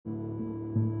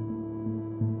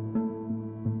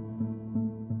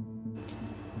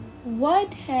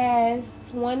What has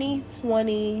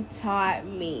 2020 taught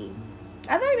me?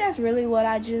 I think that's really what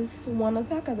I just want to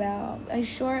talk about. A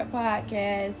short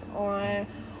podcast on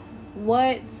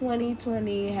what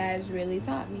 2020 has really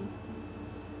taught me.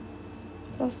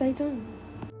 So stay tuned.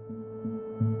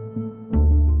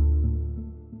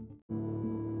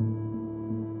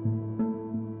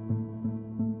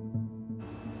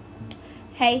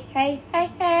 Hey.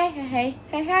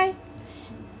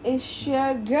 It's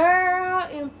your girl,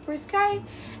 Empress K,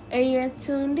 and you're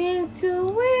tuned in to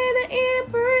When the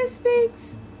Empress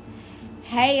Speaks.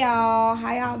 Hey, y'all.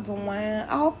 How y'all doing?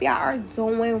 I hope y'all are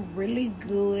doing really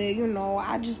good.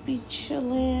 I just be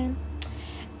chilling.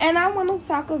 And I want to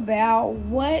talk about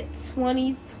what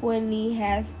 2020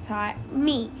 has taught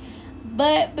me.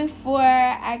 But before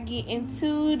I get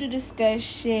into the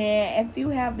discussion, if you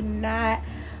have not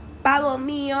follow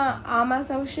me on all my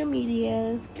social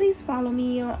medias. Please follow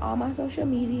me on all my social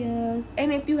medias.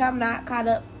 And if you have not caught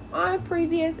up on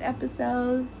previous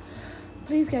episodes,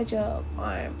 please catch up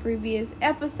on previous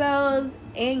episodes.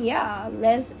 And yeah,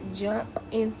 let's jump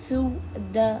into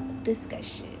the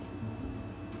discussion.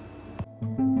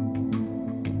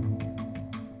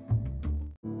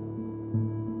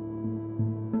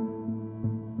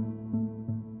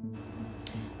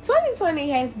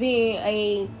 Has been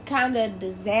a kind of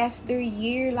disaster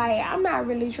year. I'm not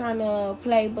really trying to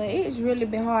play, but it's really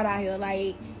been hard out here.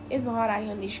 It's been hard out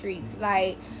here in the streets.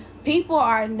 People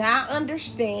are not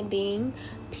understanding.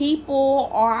 People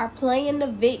are playing the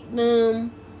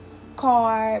victim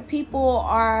card. People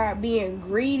are being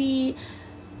greedy.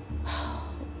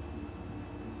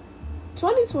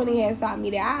 2020 has taught me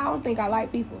that I don't think I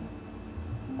like people.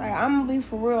 I'm gonna be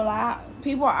for real.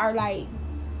 People are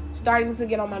starting to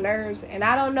get on my nerves, and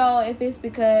I don't know if it's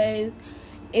because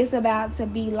it's about to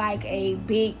be a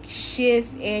big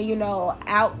shift and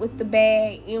out with the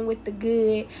bad, in with the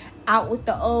good, out with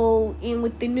the old, in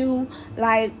with the new,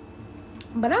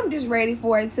 but I'm just ready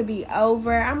for it to be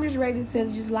over. I'm just ready to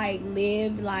just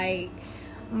live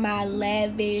my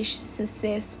lavish,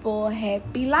 successful,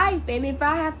 happy life. And if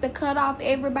I have to cut off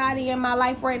everybody in my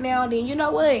life right now, then you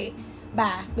know what,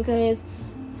 bye. Because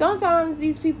sometimes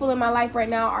these people in my life right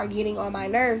now are getting on my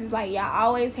nerves. It's y'all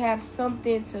always have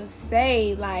something to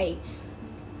say.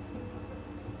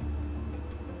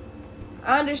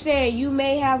 I understand you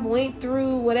may have went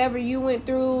through whatever you went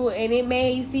through, and it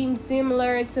may seem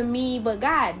similar to me, but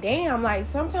goddamn,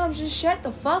 sometimes just shut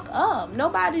the fuck up.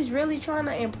 Nobody's really trying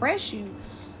to impress you.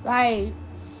 I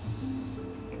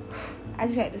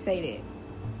just had to say that.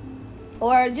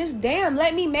 Or just,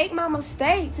 let me make my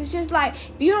mistakes. It's just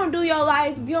if you don't do your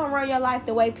life, if you don't run your life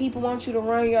the way people want you to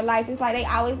run your life, it's they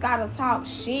always got to talk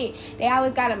shit. They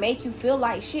always got to make you feel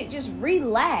like shit. Just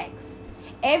relax.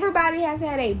 Everybody has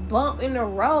had a bump in the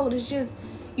road. It's just,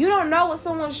 you don't know what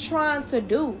someone's trying to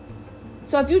do.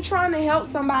 So if you're trying to help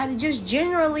somebody, just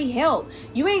generally help.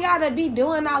 You ain't got to be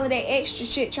doing all of that extra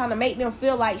shit trying to make them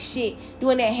feel like shit.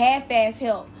 Doing that half-ass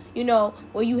help.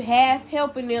 Where you half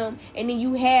helping them and then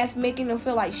you half making them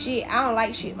feel like shit. I don't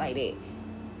like shit like that.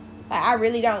 I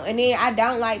really don't. And then I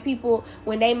don't like people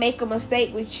when they make a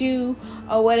mistake with you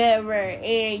or whatever,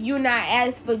 and you're not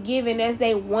as forgiving as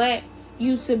they want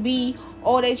you to be,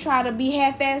 or they try to be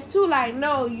half-assed too.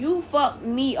 No, you fucked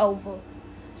me over.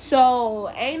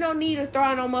 So, ain't no need to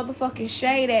throw no motherfucking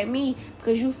shade at me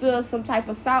because you feel some type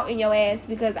of salt in your ass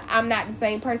because I'm not the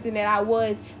same person that I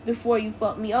was before you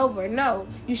fucked me over. No,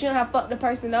 you shouldn't have fucked the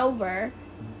person over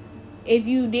if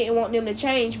you didn't want them to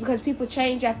change, because people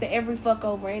change after every fuck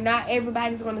over, and not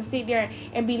everybody's going to sit there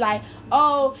and be like,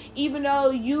 oh, even though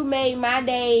you made my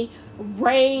day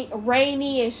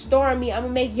rainy and stormy, I'm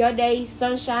gonna make your day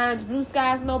sunshines, blue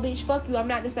skies. No, bitch, fuck you. I'm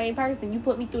not the same person. You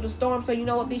put me through the storm, so you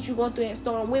know what, bitch, you going through that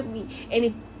storm with me. And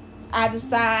if I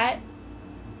decide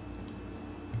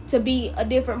to be a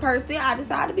different person, I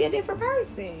decide to be a different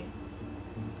person.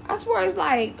 I swear, it's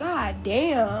god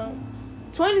damn,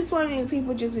 2020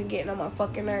 people just been getting on my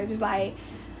fucking nerves. It's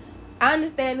I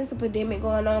understand there's a pandemic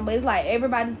going on, but it's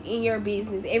everybody's in your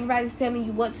business. Everybody's telling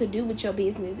you what to do with your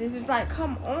business. It's just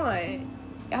come on.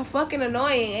 Y'all fucking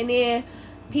annoying. And then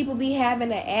people be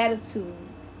having an attitude.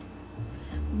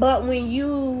 But when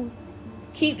you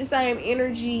keep the same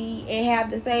energy and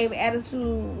have the same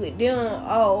attitude with them,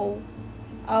 oh,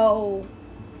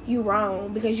 you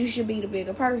wrong, because you should be the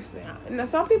bigger person. Now,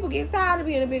 some people get tired of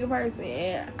being the bigger person.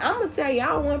 And I'm going to tell you,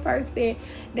 I'm one person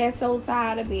that's so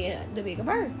tired of being the bigger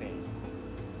person.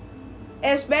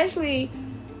 Especially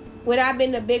when I've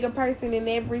been the bigger person in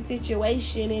every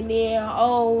situation, and then,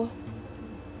 I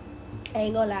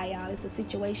ain't gonna lie, y'all, it's a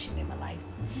situation in my life.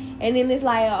 And then it's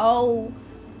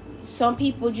some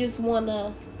people just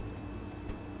wanna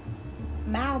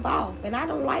mouth off. And I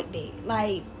don't like that.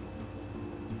 Like,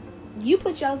 you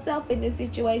put yourself in this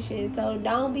situation, so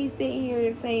don't be sitting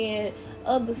here saying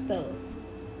other stuff.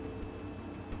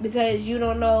 Because you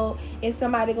don't know if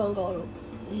somebody gonna go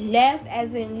left,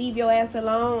 as in leave your ass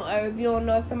alone, or if you don't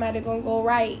know if somebody gonna go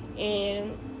right.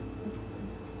 And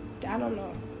I don't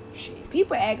know. Shit,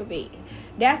 people aggravating.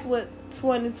 That's what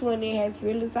 2020 has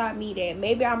really taught me, that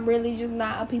maybe I'm really just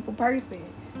not a people person.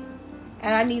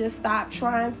 And I need to stop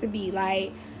trying to be.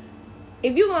 Like,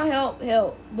 if you're going to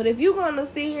help. But if you're going to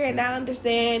sit here and not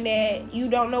understand that you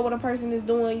don't know what a person is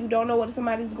doing, you don't know what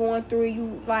somebody's going through,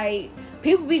 you, like,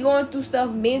 people be going through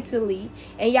stuff mentally,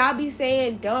 and y'all be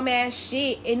saying dumbass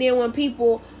shit, and then when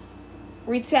people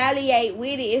retaliate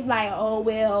with it, it's like, oh,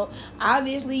 well,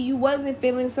 obviously you wasn't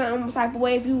feeling some type of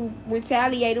way if you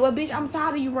retaliated. Well, bitch, I'm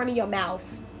tired of you running your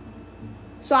mouth.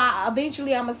 So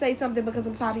eventually I'm going to say something because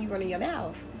I'm tired of you running your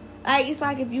mouth. Like, it's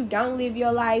like if you don't live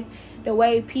your life the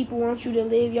way people want you to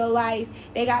live your life,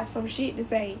 they got some shit to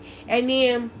say. And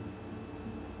then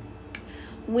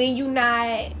when you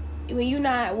not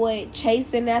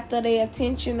chasing after their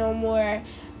attention no more,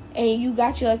 and you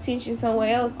got your attention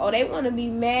somewhere else, oh, they want to be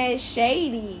mad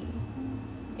shady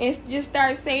and just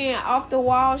start saying off the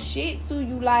wall shit to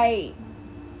you. Like,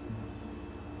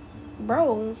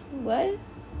 bro, what?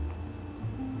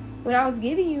 When I was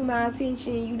giving you my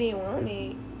attention, you didn't want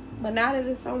it. But now that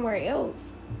it's somewhere else,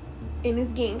 and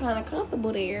it's getting kind of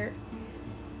comfortable there,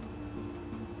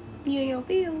 you and your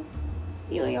feels.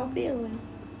 You and your feelings.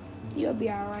 You'll be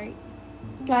alright.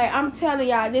 Like, I'm telling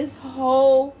y'all, this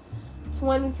whole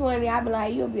 2020, I be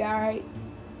like, you'll be alright.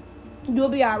 You'll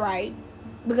be alright.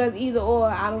 Because either or,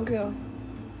 I don't care.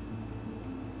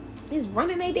 It's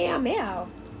running their damn mouth.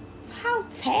 How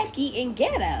tacky and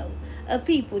ghetto of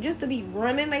people just to be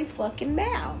running their fucking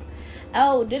mouth.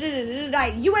 Oh,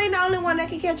 like, you ain't the only one that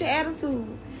can catch an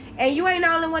attitude. And you ain't the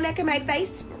only one that can make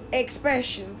face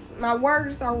expressions. My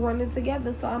words are running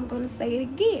together, so I'm going to say it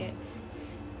again.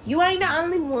 You ain't the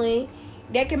only one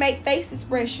that can make face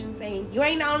expressions, and you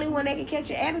ain't the only one that can catch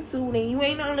your attitude, and you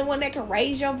ain't the only one that can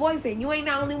raise your voice, and you ain't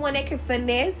the only one that can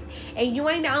finesse, and you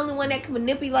ain't the only one that can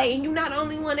manipulate, and you not the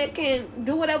only one that can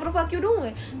do whatever the fuck you're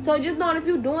doing. So just knowing if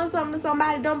you're doing something to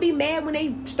somebody, don't be mad when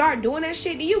they start doing that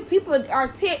shit to you. People are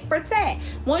tit for tat.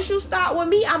 Once you start with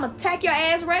me, I'ma attack your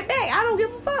ass right back. I don't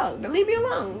give a fuck. Leave me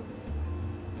alone.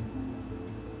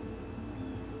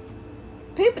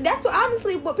 People, that's what,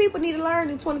 honestly what people need to learn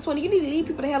in 2020. You need to leave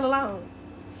people the hell alone.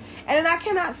 And then I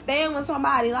cannot stand when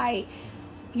somebody, like,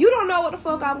 you don't know what the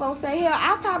fuck I'm going to say. Hell,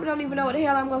 I probably don't even know what the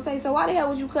hell I'm going to say. So why the hell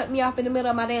would you cut me off in the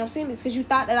middle of my damn sentence? Because you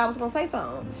thought that I was going to say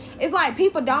something. It's like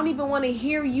people don't even want to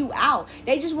hear you out.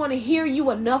 They just want to hear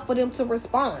you enough for them to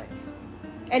respond.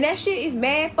 And that shit is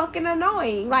mad fucking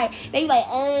annoying. Like, they like,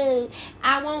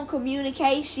 I want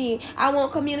communication. I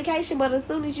want communication. But as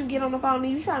soon as you get on the phone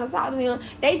and you trying to talk to them,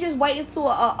 they just wait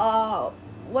until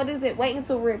waiting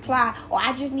to reply, or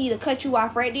I just need to cut you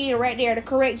off right then and right there to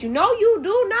correct you. No, you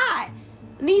do not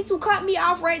need to cut me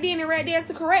off right then and right there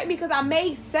to correct me, because I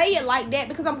may say it like that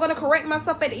because I'm going to correct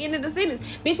myself at the end of the sentence.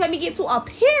 Bitch, let me get to a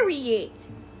period.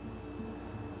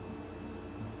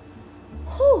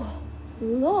 Whew,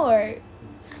 Lord.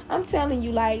 I'm telling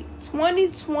you, like,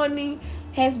 2020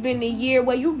 has been the year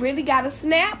where you really got to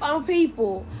snap on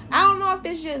people. I don't know if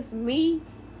it's just me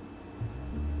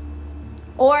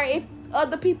or if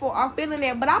other people are feeling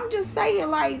that, but I'm just saying,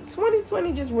 like,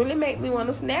 2020 just really made me want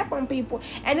to snap on people.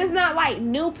 And it's not like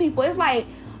new people, it's like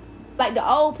the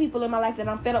old people in my life that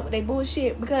I'm fed up with their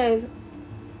bullshit. Because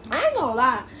I ain't gonna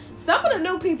lie, some of the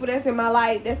new people that's in my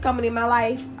life, that's coming in my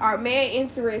life, are mad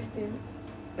interesting.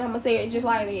 I'm gonna say it just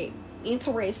like that.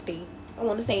 Interesting. I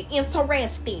want to say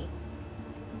interesting.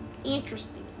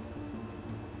 Interesting.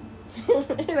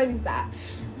 Let me stop.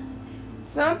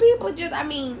 Some people just, I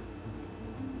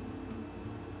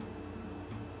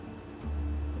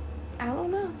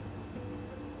don't know.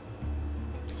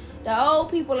 The old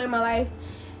people in my life,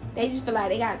 they just feel like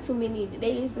they got too many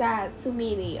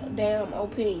damn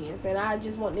opinions, and I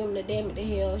just want them to damn it to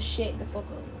hell shut the fuck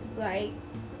up. Like,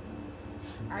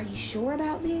 are you sure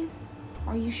about this?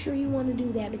 Are you sure you want to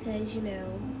do that? Because you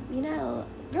know,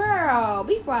 girl,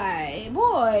 be quiet.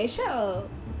 Boy, shut up.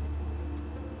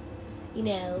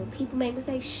 People make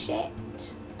mistakes. Shut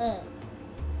up.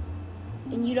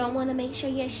 And you don't want to make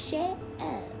sure you shut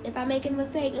up. If I make a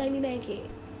mistake, let me make it.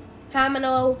 How am I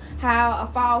know how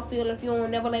a fall feel if you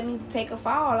don't never let me take a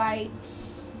fall? Like,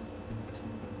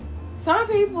 some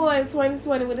people in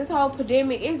 2020 with this whole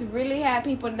pandemic, it's really had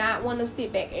people not want to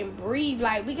sit back and breathe.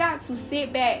 Like, we got to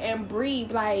sit back and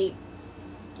breathe. Like,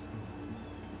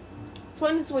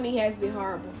 2020 has been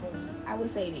horrible for me. I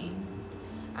would say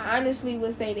that. I honestly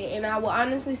would say that. And I will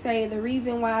honestly say the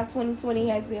reason why 2020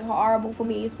 has been horrible for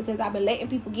me is because I've been letting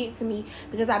people get to me,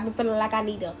 because I've been feeling like I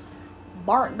need to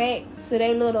bark back to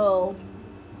their little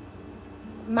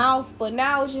mouth. But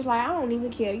now it's just like, I don't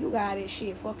even care. You got it.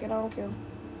 Shit, fuck it. I don't care.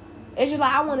 It's just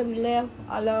like I want to be left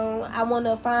alone. I want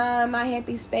to find my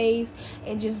happy space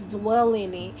and just dwell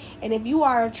in it. And if you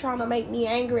are trying to make me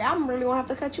angry, I'm really going to have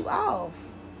to cut you off.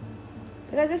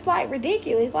 Because it's like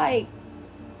ridiculous. Like,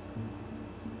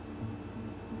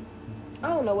 I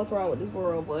don't know what's wrong with this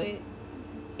world, but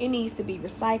it needs to be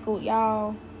recycled,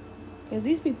 y'all. Because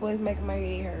these people is making my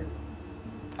head hurt.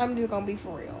 I'm just going to be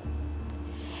for real.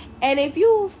 And if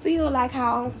you feel like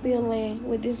how I'm feeling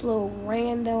with this little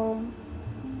random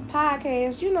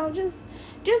podcast, you know, just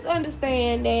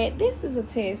understand that this is a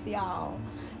test, y'all.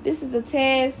 This is a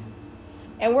test,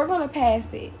 and we're going to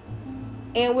pass it.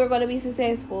 And we're going to be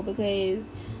successful, because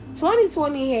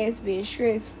 2020 has been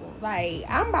stressful. Like,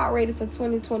 I'm about ready for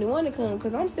 2021 to come,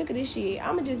 because I'm sick of this shit.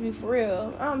 I'm going to just be for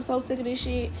real. I'm so sick of this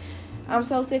shit. I'm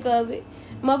so sick of it.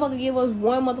 Motherfucker give us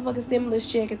one motherfucking stimulus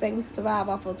check and think we can survive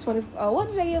off of what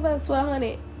did they give us?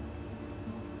 $1,200.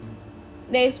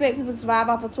 They expect people to survive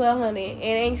off of $1,200, and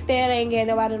ain't getting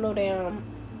nobody no damn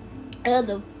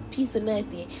other piece of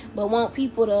nothing, but want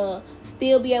people to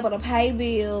still be able to pay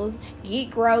bills, get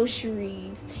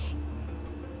groceries,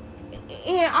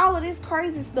 and all of this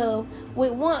crazy stuff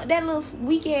with that little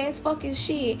weak ass fucking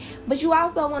shit. But you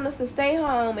also want us to stay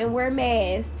home and wear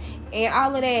masks and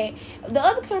all of that. The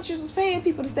other countries was paying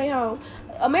people to stay home.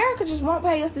 America just won't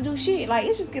pay us to do shit. Like,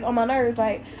 it just get on my nerves.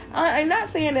 Like, I'm not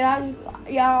saying that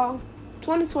y'all,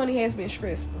 2020 has been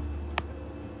stressful.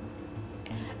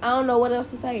 I don't know what else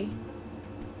to say.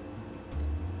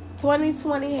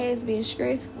 2020 has been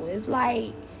stressful. It's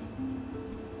like,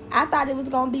 I thought it was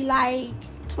going to be like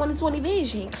 2020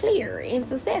 vision, clear and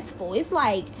successful. It's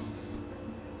like,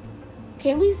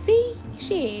 can we see?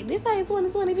 Shit, this ain't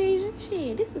 2020 vision.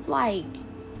 Shit, this is like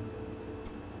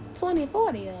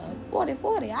 2040 or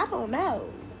 4040. I don't know.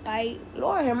 Like,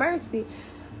 Lord have mercy.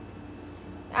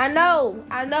 I know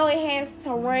it has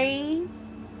to rain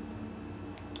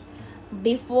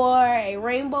before a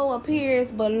rainbow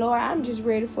appears, but Lord, I'm just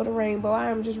ready for the rainbow.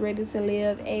 I'm just ready to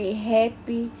live a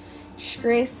happy,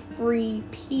 stress-free,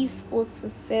 peaceful,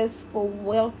 successful,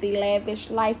 wealthy, lavish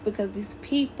life, because these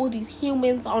people, these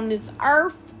humans on this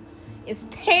earth, it's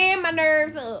tearing my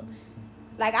nerves up.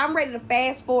 Like, I'm ready to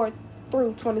fast forward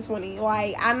through 2020.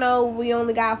 Like, I know we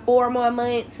only got 4 more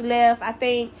months left, I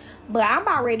think, but I'm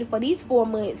about ready for these 4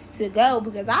 months to go,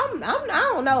 because I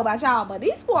don't know about y'all, but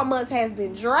these 4 months has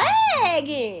been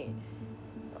dragging.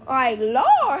 Like,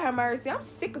 Lord have mercy, I'm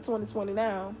sick of 2020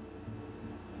 now.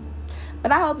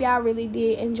 But I hope y'all really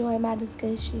did enjoy my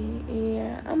discussion,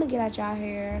 and I'm gonna get out y'all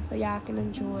hair so y'all can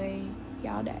enjoy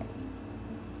y'all day.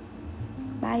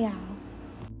 Bye, y'all.